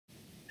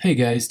Hey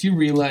guys, do you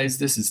realize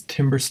this is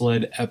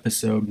Timbersled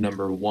episode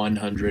number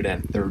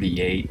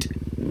 138?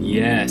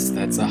 Yes,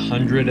 that's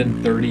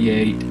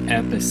 138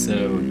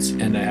 episodes,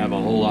 and I have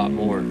a whole lot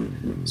more.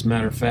 As a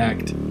matter of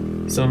fact,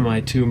 some of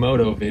my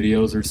 2Moto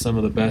videos are some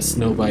of the best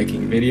snow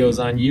biking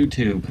videos on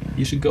YouTube.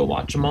 You should go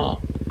watch them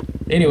all.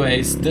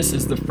 Anyways, this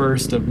is the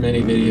first of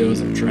many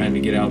videos I'm trying to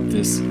get out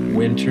this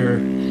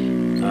winter.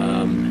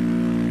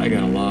 I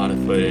got a lot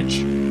of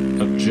footage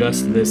of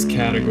just this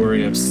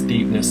category of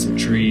steepness and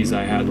trees.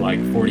 I had like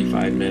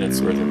 45 minutes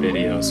worth of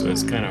video, so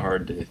it's kind of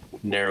hard to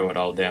narrow it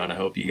all down. I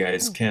hope you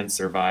guys can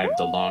survive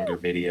the longer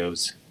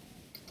videos.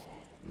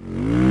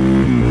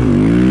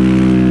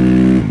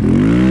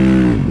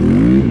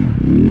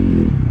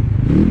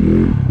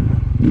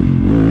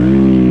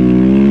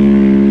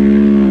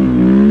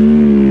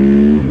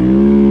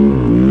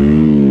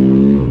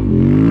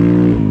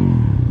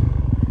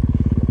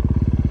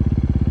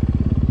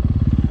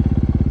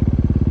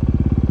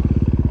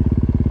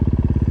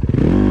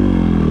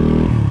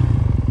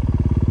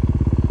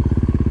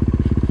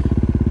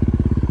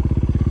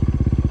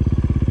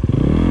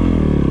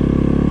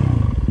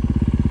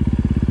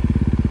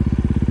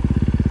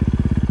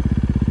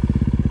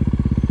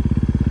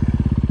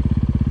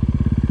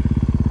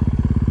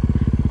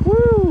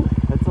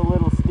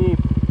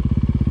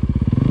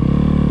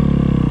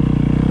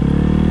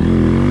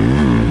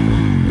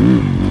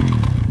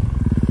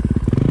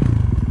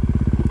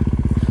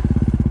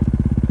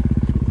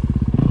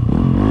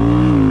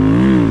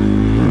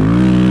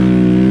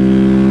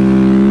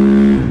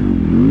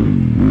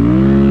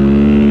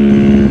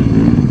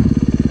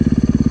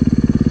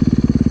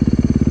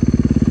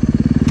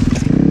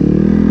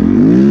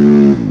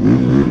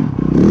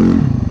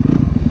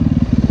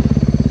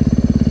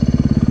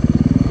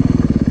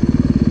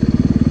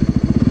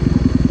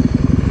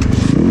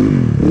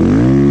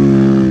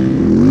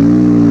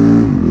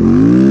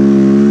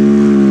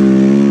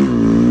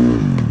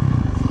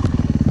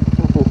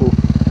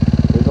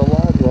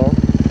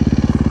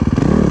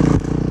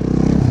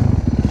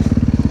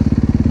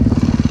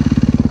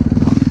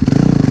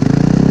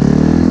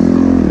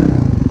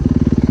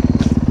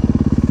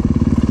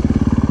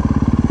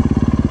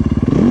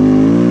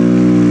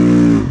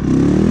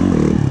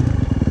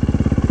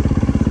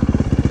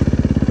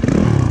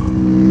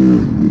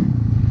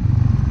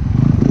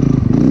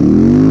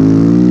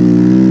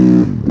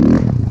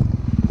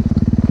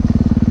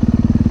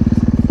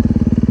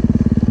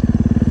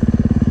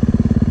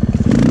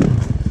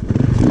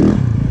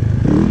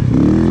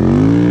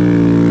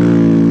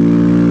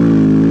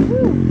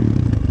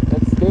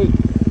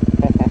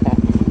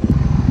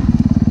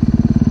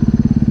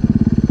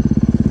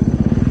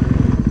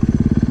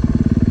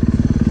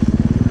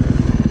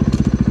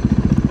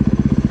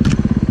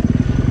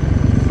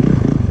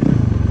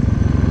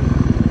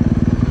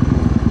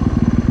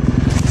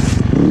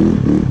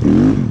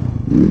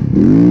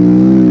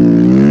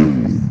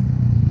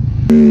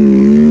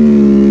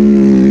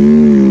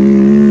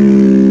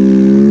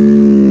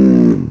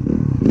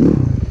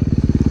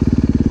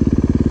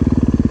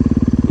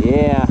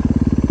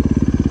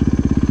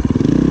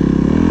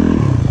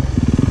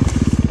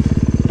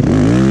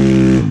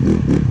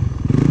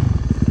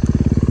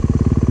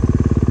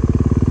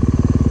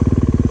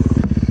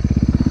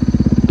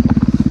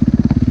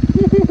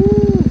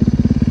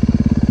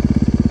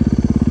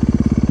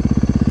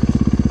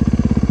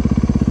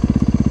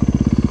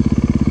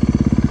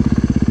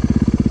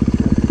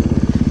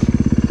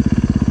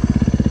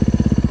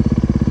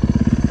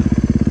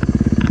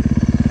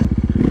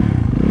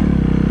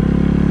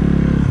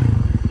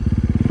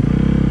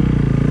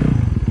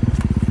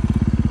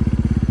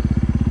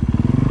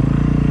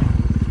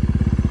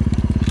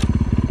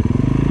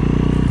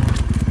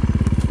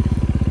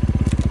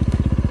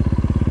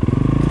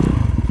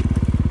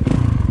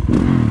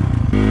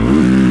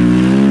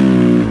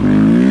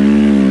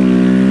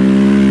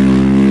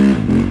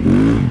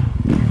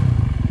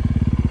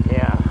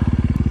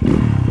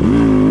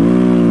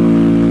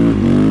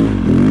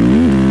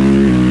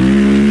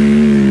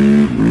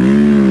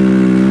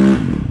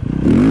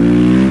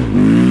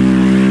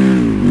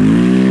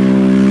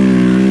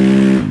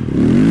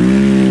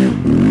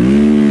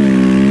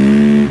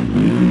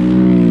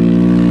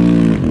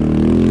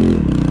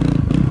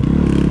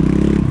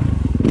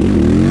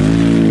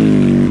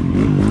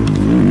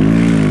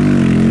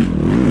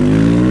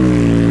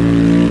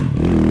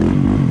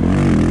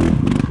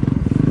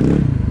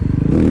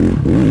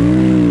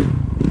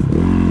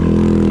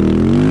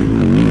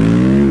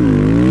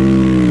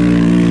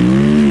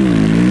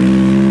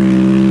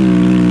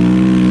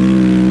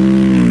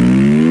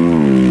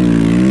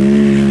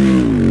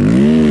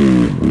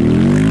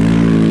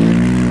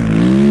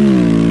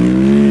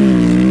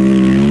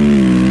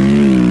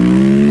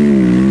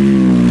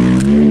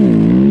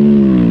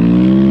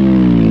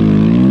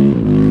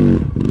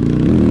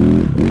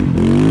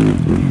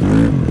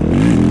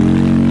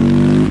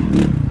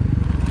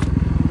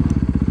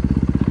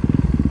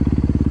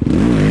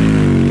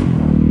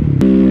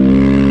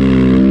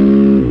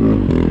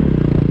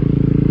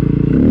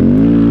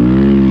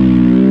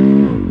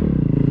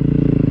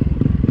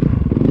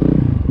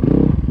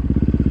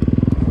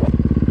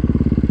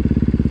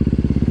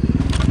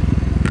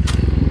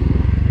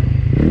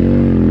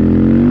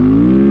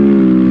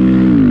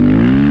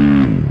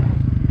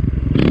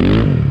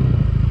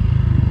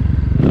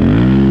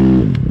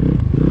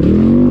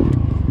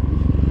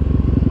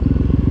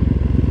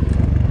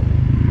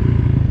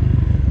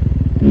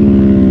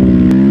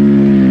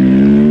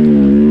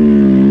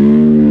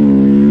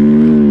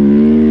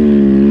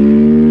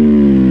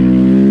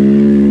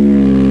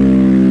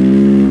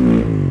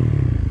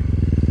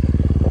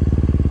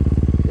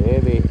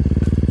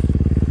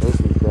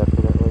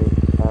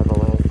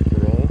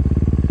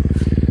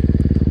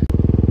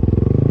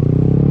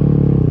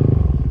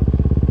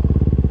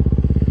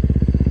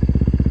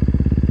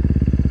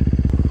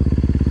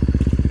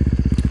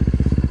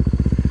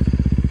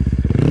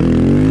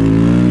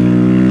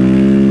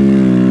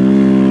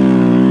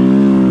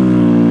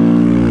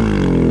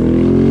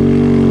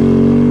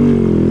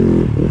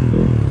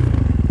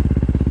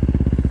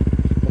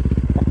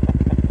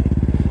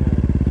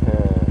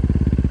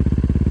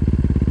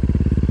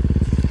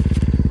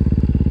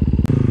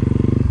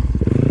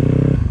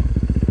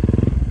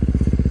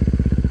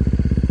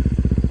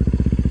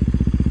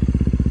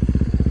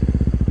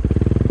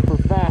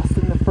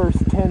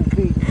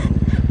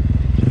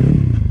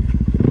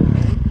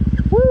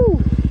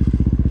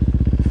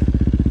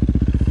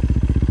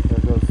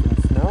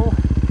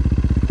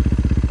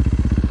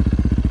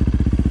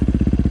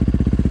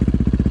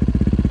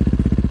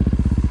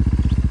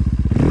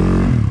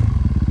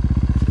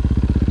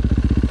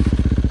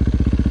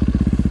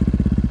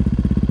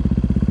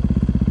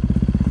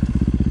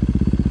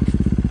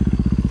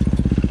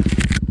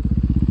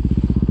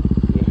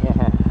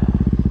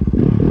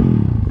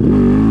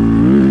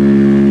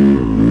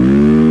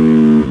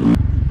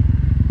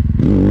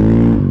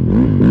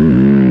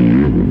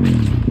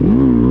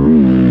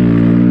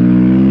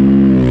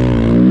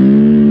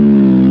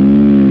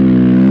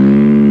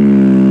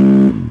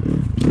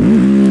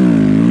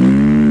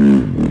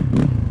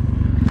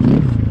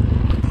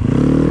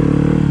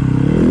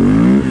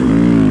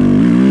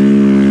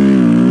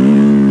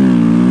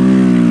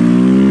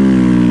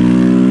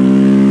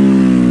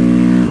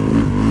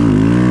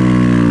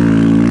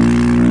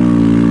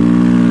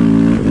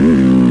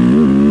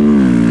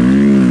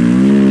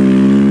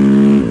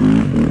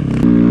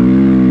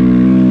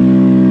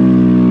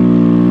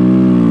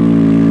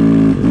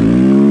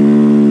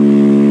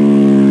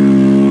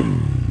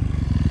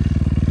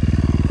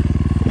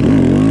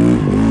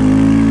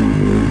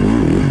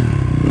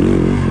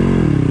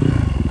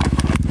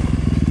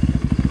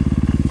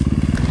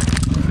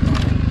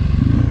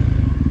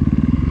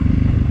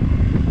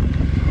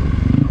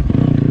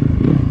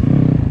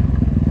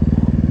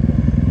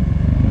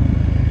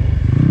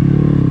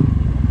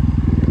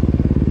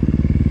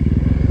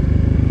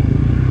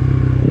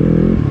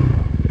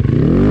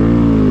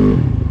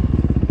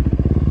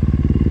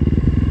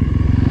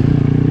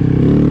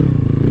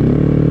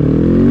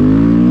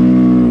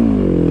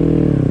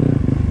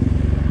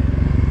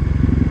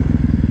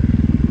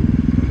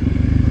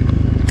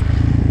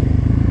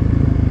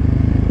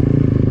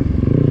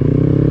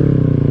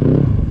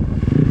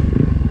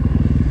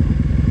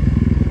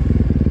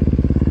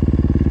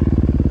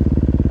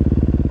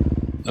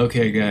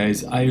 Okay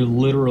guys, I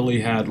literally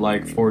had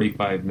like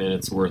 45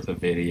 minutes worth of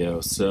video,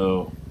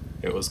 so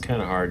it was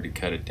kind of hard to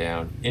cut it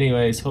down.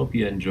 Anyways, hope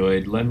you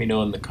enjoyed. Let me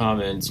know in the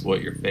comments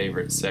what your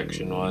favorite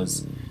section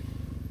was.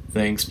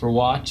 Thanks for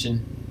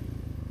watching.